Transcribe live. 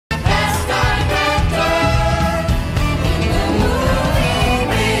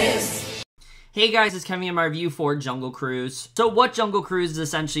Hey guys, it's Kevin in my review for Jungle Cruise. So what Jungle Cruise is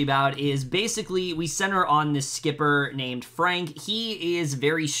essentially about is basically we center on this skipper named Frank. He is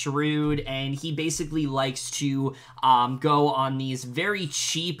very shrewd and he basically likes to go on these very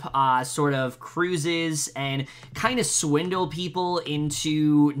cheap sort of cruises and kind of swindle people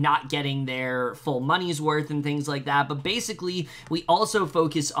into not getting their full money's worth and things like that. But basically, we also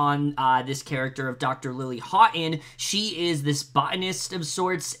focus on this character of Dr. Lily Houghton. She is this botanist of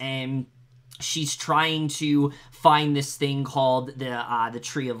sorts, and she's trying to find this thing called the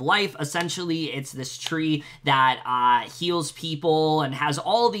Tree of Life. Essentially, it's this tree that heals people and has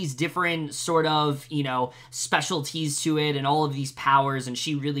all these different sort of, specialties to it and all of these powers, and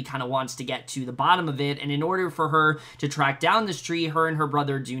she really kind of wants to get to the bottom of it. And in order for her to track down this tree, her and her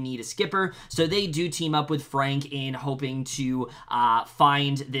brother do need a skipper, so they do team up with Frank in hoping to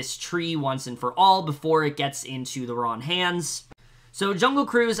find this tree once and for all before it gets into the wrong hands. So Jungle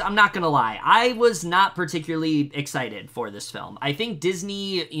Cruise, I'm not gonna lie, I was not particularly excited for this film. I think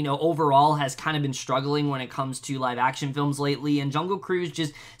Disney, overall has kind of been struggling when it comes to live action films lately, and Jungle Cruise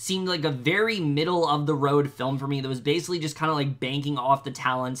just seemed like a very middle of the road film for me that was basically just kind of like banking off the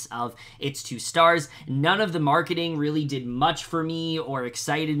talents of its two stars. None of the marketing really did much for me or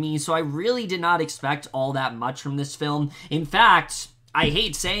excited me, so I really did not expect all that much from this film. In fact, I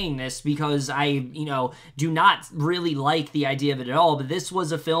hate saying this because I, do not really like the idea of it at all, but this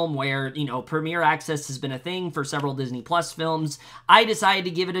was a film where, Premiere Access has been a thing for several Disney Plus films. I decided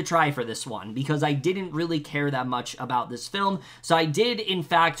to give it a try for this one because I didn't really care that much about this film. So I did, in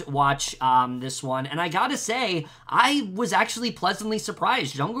fact, watch this one, and I gotta say, I was actually pleasantly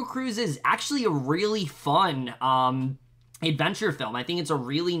surprised. Jungle Cruise is actually a really fun adventure film. I think it's a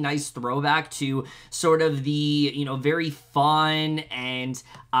really nice throwback to sort of the, very fun and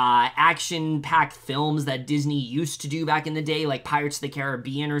action-packed films that Disney used to do back in the day, like Pirates of the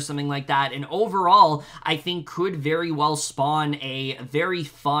Caribbean or something like that. And overall, I think could very well spawn a very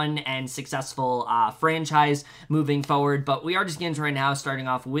fun and successful franchise moving forward. But we are just getting to right now, starting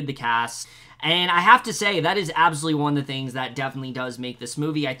off with the cast. And I have to say, that is absolutely one of the things that definitely does make this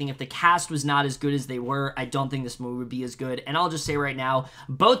movie. I think if the cast was not as good as they were, I don't think this movie would be as good. And I'll just say right now,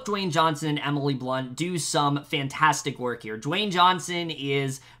 both Dwayne Johnson and Emily Blunt do some fantastic work here. Dwayne Johnson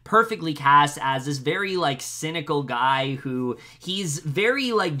is perfectly cast as this very, cynical guy who he's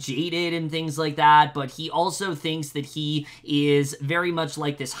very, jaded and things like that, but he also thinks that he is very much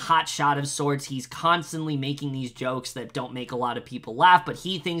like this hot shot of sorts. He's constantly making these jokes that don't make a lot of people laugh, but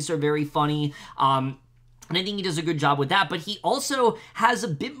he thinks are very funny. And I think he does a good job with that, but he also has a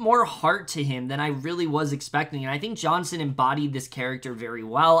bit more heart to him than I really was expecting, and I think Johnson embodied this character very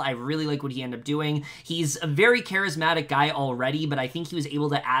well. I really like what he ended up doing. He's a very charismatic guy already, but I think he was able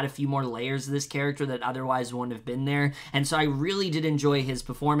to add a few more layers to this character that otherwise wouldn't have been there, and so I really did enjoy his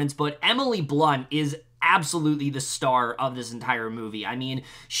performance. But Emily Blunt is absolutely the star of this entire movie. I mean,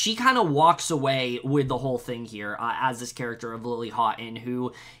 she kind of walks away with the whole thing here as this character of Lily Houghton,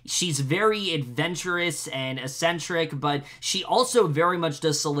 who she's very adventurous and eccentric, but she also very much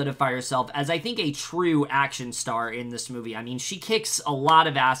does solidify herself as, I think, a true action star in this movie. I mean, she kicks a lot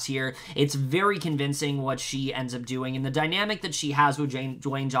of ass here. It's very convincing what she ends up doing, and the dynamic that she has with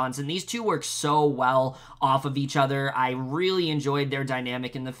Dwayne Johnson, these two work so well off of each other. I really enjoyed their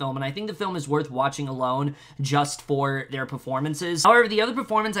dynamic in the film, and I think the film is worth watching alone just for their performances. However, the other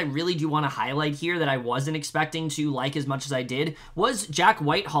performance I really do want to highlight here that I wasn't expecting to like as much as I did was Jack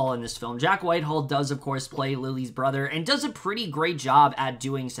Whitehall in this film. Jack Whitehall does, of course, play Lily's brother and does a pretty great job at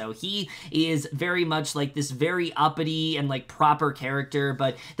doing so. He is very much like this very uppity and proper character,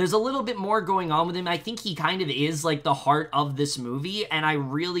 but there's a little bit more going on with him. I think he kind of is the heart of this movie, and I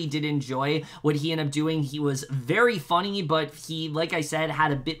really did enjoy what he ended up doing. He was very funny, but he, like I said,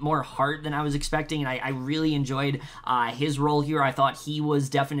 had a bit more heart than I was expecting, and I really enjoyed his role here. I thought he was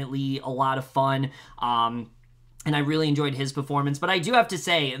definitely a lot of fun. And I really enjoyed his performance. But I do have to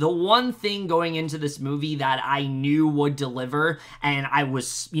say, the one thing going into this movie that I knew would deliver, and I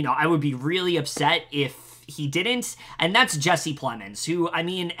was, I would be really upset if he didn't, and that's Jesse Plemons, who, I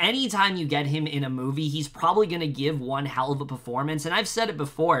mean, anytime you get him in a movie, he's probably going to give one hell of a performance, and I've said it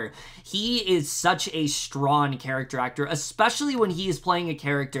before, he is such a strong character actor, especially when he is playing a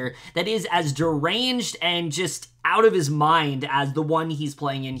character that is as deranged and just out of his mind as the one he's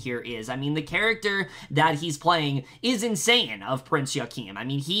playing in here is. I mean, the character that he's playing is insane of Prince Joachim. I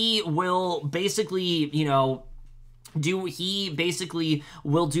mean, he will basically, he basically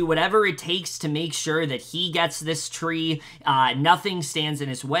will do whatever it takes to make sure that he gets this tree. Nothing stands in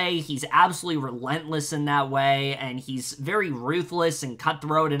his way. He's absolutely relentless in that way, and he's very ruthless and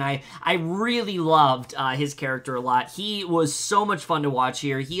cutthroat, and I really loved his character a lot. He was so much fun to watch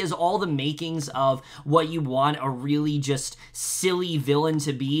here. He has all the makings of what you want a really just silly villain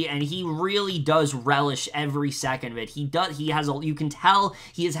to be, and he really does relish every second of it. You can tell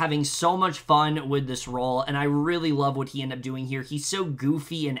he is having so much fun with this role, and I really love what he ended up doing here. He's so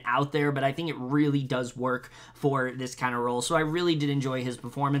goofy and out there, but I think it really does work for this kind of role, so I really did enjoy his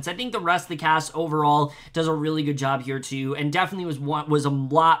performance. I think the rest of the cast overall does a really good job here too, and definitely was a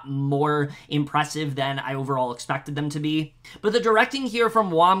lot more impressive than I overall expected them to be. But the directing here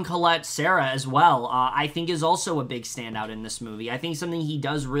from Jaume, Collet, Serra as well, I think is also a big standout in this movie. I think something he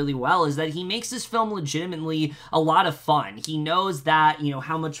does really well is that he makes this film legitimately a lot of fun. He knows that, you know,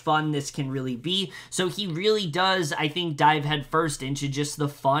 how much fun this can really be, so he really does, I think, dive headfirst into just the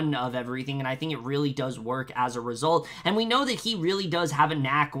fun of everything, and I think it really does work as a result. And we know that he really does have a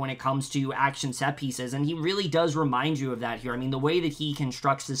knack when it comes to action set pieces, and he really does remind you of that here. I mean, the way that he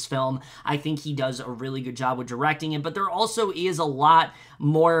constructs this film, I think he does a really good job with directing it, but there also is a lot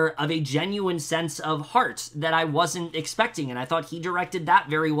more of a genuine sense of heart that I wasn't expecting, and I thought he directed that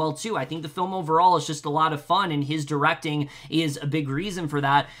very well too. I think the film overall is just a lot of fun, and his directing is a big reason for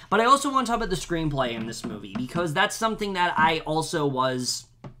that. But I also want to talk about the screenplay in this movie, because that's something that I also was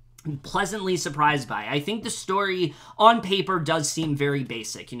pleasantly surprised by. I think the story on paper does seem very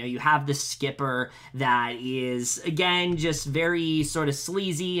basic. You know, you have the skipper that is, again, just very sort of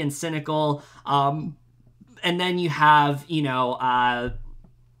sleazy and cynical, and then you have, you know,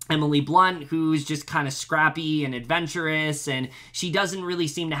 Emily Blunt, who's just kind of scrappy and adventurous, and she doesn't really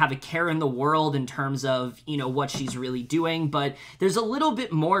seem to have a care in the world in terms of, you know, what she's really doing, but there's a little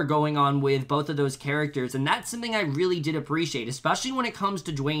bit more going on with both of those characters, and that's something I really did appreciate, especially when it comes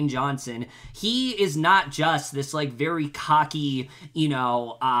to Dwayne Johnson. He is not just this, like, very cocky, you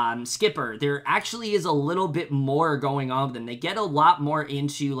know, skipper. There actually is a little bit more going on with him. They get a lot more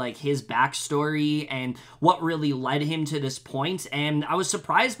into, like, his backstory and what really led him to this point, and I was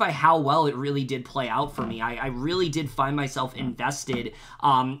surprised by how well it really did play out for me. I really did find myself invested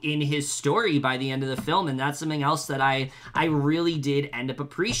in his story by the end of the film, and that's something else that I really did end up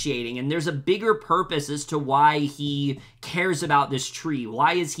appreciating. And there's a bigger purpose as to why he cares about this tree.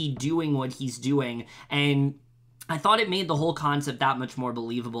 Why is he doing what he's doing? And I thought it made the whole concept that much more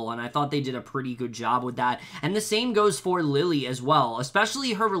believable, and I thought they did a pretty good job with that. And the same goes for Lily as well,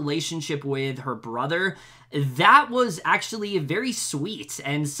 especially her relationship with her brother. That was actually very sweet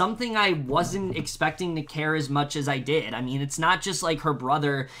and something I wasn't expecting to care as much as I did. I mean, it's not just like her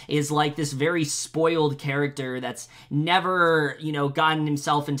brother is like this very spoiled character that's never, you know, gotten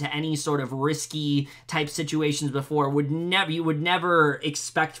himself into any sort of risky type situations before. You would never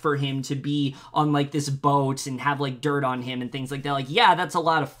expect for him to be on like this boat and have like dirt on him and things like that. Like, yeah, that's a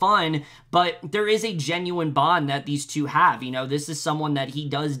lot of fun, but there is a genuine bond that these two have. You know, this is someone that he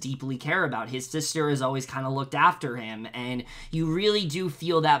does deeply care about. His sister is always kind of looked after him, and you really do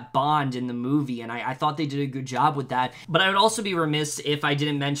feel that bond in the movie, and I thought they did a good job with that. But I would also be remiss if I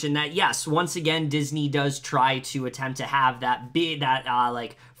didn't mention that, yes, once again, Disney does try to attempt to have that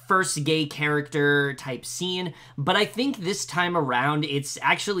like first gay character type scene, but I think this time around it's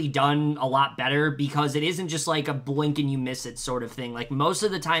actually done a lot better because it isn't just like a blink and you miss it sort of thing. Like most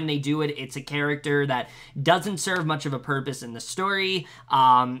of the time they do it, it's a character that doesn't serve much of a purpose in the story.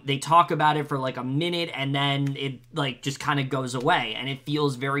 They talk about it for like a minute and then it like just kind of goes away, and it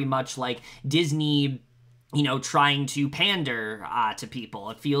feels very much like Disney, you know, trying to pander to people.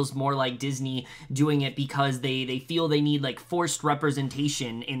 It feels more like Disney doing it because they feel they need like forced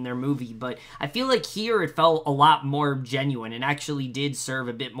representation in their movie. But I feel like here it felt a lot more genuine and actually did serve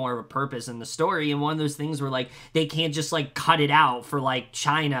a bit more of a purpose in the story. And one of those things where like they can't just like cut it out for like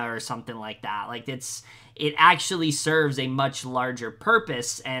China or something like that. Like it actually serves a much larger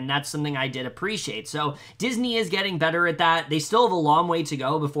purpose, and that's something I did appreciate. So Disney is getting better at that. They still have a long way to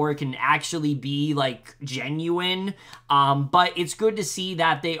go before it can actually be like genuine, but it's good to see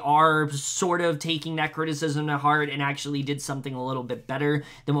that they are sort of taking that criticism to heart and actually did something a little bit better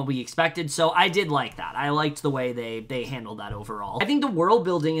than what we expected. So I did like that. I liked the way they handled that overall. I think the world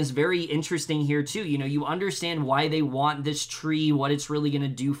building is very interesting here too. You know, you understand why they want this tree, what it's really going to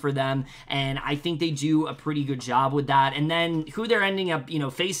do for them, and I think they do a pretty good job with that. And then who they're ending up, you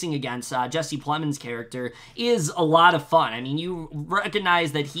know, facing against, Jesse Plemons' character, is a lot of fun. I mean, you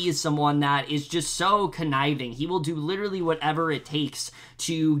recognize that he is someone that is just so conniving. He will do literally whatever it takes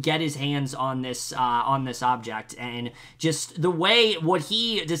to get his hands on this object, and just the way what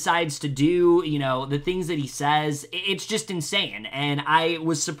he decides to do, you know, the things that he says, it's just insane. And I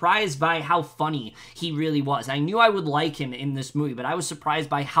was surprised by how funny he really was. I knew I would like him in this movie, but I was surprised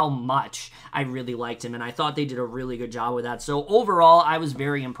by how much I really liked him, and I thought they did a really good job with that. So overall, I was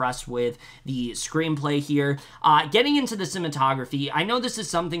very impressed with the screenplay here. Getting into the cinematography, I know this is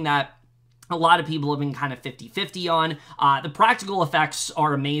something that a lot of people have been kind of 50-50 on. The practical effects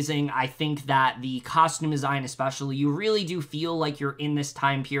are amazing. I think that the costume design especially, you really do feel like you're in this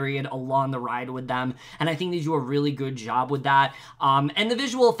time period along the ride with them, and I think they do a really good job with that. And the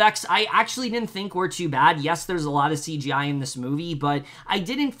visual effects, I actually didn't think were too bad. Yes, there's a lot of CGI in this movie, but I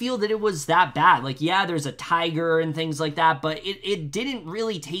didn't feel that it was that bad. Like, yeah, there's a tiger and things like that, but it didn't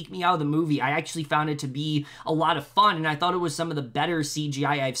really take me out of the movie. I actually found it to be a lot of fun, and I thought it was some of the better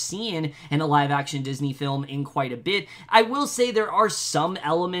CGI I've seen in a live-action Disney film in quite a bit. I will say there are some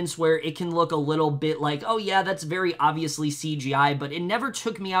elements where it can look a little bit like, oh yeah, that's very obviously CGI, but it never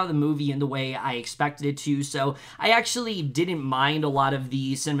took me out of the movie in the way I expected it to, so I actually didn't mind a lot of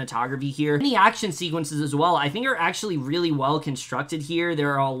the cinematography here. And the action sequences as well, I think are actually really well constructed here.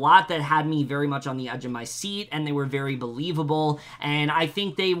 There are a lot that had me very much on the edge of my seat, and they were very believable, and I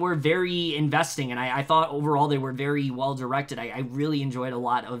think they were very investing, and I thought overall they were very well directed. I really enjoyed a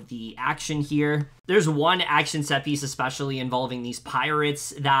lot of the action here. There's one action set piece especially involving these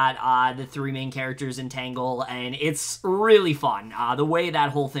pirates that the three main characters entangle, and it's really fun. The way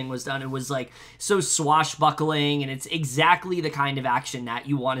that whole thing was done, it was like so swashbuckling, and it's exactly the kind of action that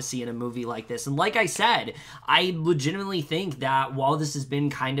you want to see in a movie like this. And like I said, I legitimately think that while this has been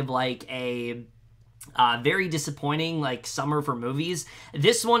kind of like a very disappointing like summer for movies,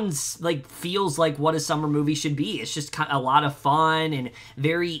 this one's like feels like what a summer movie should be. It's just kind of a lot of fun and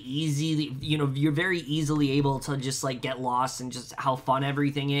very easy, you know, you're very easily able to just like get lost in just how fun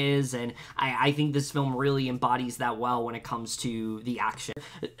everything is, and I think this film really embodies that well when it comes to the action.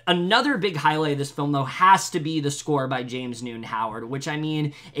 Another big highlight of this film though has to be the score by James Newton Howard, which, I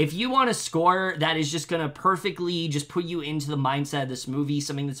mean, if you want a score that is just gonna perfectly just put you into the mindset of this movie,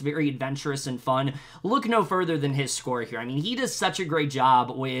 something that's very adventurous and fun, look no further than his score here. I mean, he does such a great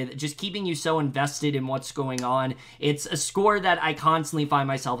job with just keeping you so invested in what's going on. It's a score that I constantly find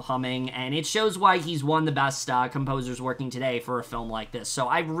myself humming, and it shows why he's one of the best composers working today for a film like this. So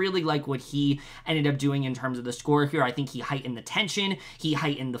I really like what he ended up doing in terms of the score here. I think he heightened the tension, he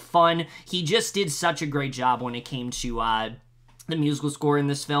heightened the fun. He just did such a great job when it came to the musical score in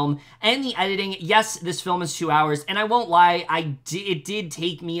this film. And the editing, yes, this film is 2 hours, and I won't lie, it did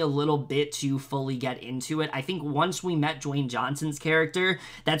take me a little bit to fully get into it. I think once we met Dwayne Johnson's character,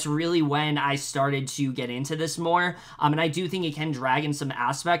 that's really when I started to get into this more, and I do think it can drag in some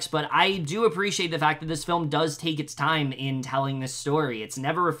aspects, but I do appreciate the fact that this film does take its time in telling this story. It's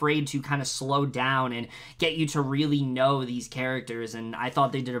never afraid to kind of slow down and get you to really know these characters, and I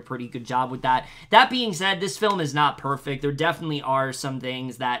thought they did a pretty good job with that. That being said, this film is not perfect. There definitely are some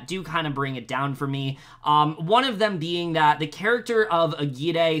things that do kind of bring it down for me. One of them being that the character of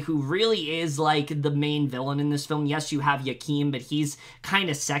Aguirre, who really is like the main villain in this film, yes, you have Joaquin, but he's kind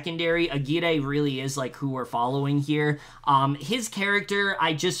of secondary. Aguirre really is like who we're following here. His character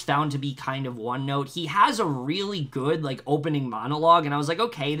I just found to be kind of one note. He has a really good like opening monologue, and I was like,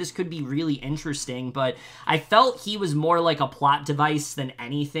 okay, this could be really interesting, but I felt he was more like a plot device than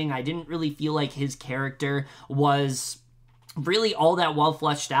anything. I didn't really feel like his character was really all that well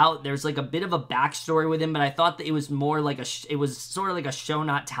fleshed out. There's like a bit of a backstory with him, but I thought that it was more like it was sort of like a show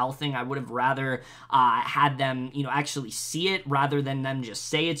not tell thing. I would have rather had them, you know, actually see it rather than them just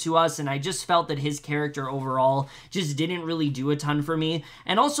say it to us, and I just felt that his character overall just didn't really do a ton for me.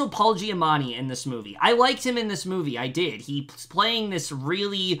 And also Paul Giamatti in this movie. I liked him in this movie, I did. He's playing this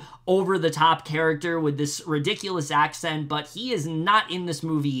really over-the-top character with this ridiculous accent, but he is not in this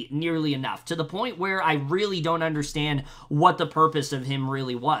movie nearly enough, to the point where I really don't understand what the purpose of him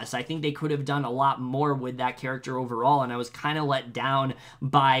really was. I think they could have done a lot more with that character overall, and I was kind of let down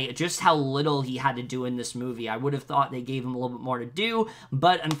by just how little he had to do in this movie. I would have thought they gave him a little bit more to do,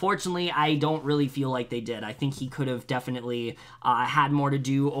 but unfortunately, I don't really feel like they did. I think he could have definitely had more to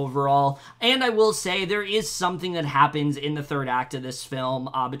do overall, and I will say there is something that happens in the third act of this film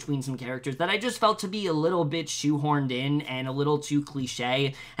between some characters that I just felt to be a little bit shoehorned in and a little too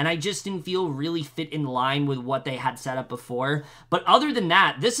cliche, and I just didn't feel really fit in line with what they had set up before. before. But other than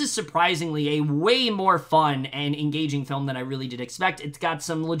that, this is surprisingly a way more fun and engaging film than I really did expect. It's got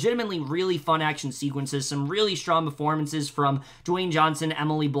some legitimately really fun action sequences, some really strong performances from Dwayne Johnson,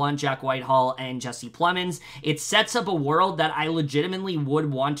 Emily Blunt, Jack Whitehall, and Jesse Plemons. It sets up a world that I legitimately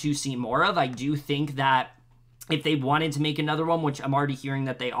would want to see more of. I do think that if they wanted to make another one, which I'm already hearing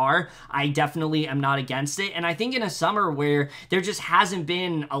that they are, I definitely am not against it. And I think in a summer where there just hasn't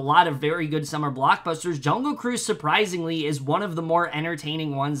been a lot of very good summer blockbusters, Jungle Cruise surprisingly is one of the more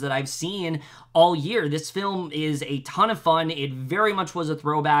entertaining ones that I've seen all year. This film is a ton of fun. It very much was a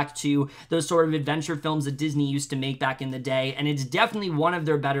throwback to those sort of adventure films that Disney used to make back in the day, and it's definitely one of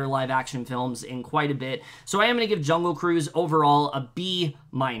their better live action films in quite a bit. So I am going to give Jungle Cruise overall a B-.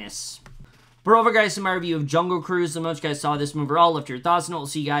 But over, guys, to my review of Jungle Cruise. So much you guys saw this movie overall. Left your thoughts, and we'll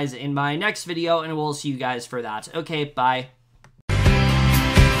see you guys in my next video, and we'll see you guys for that. Okay, bye.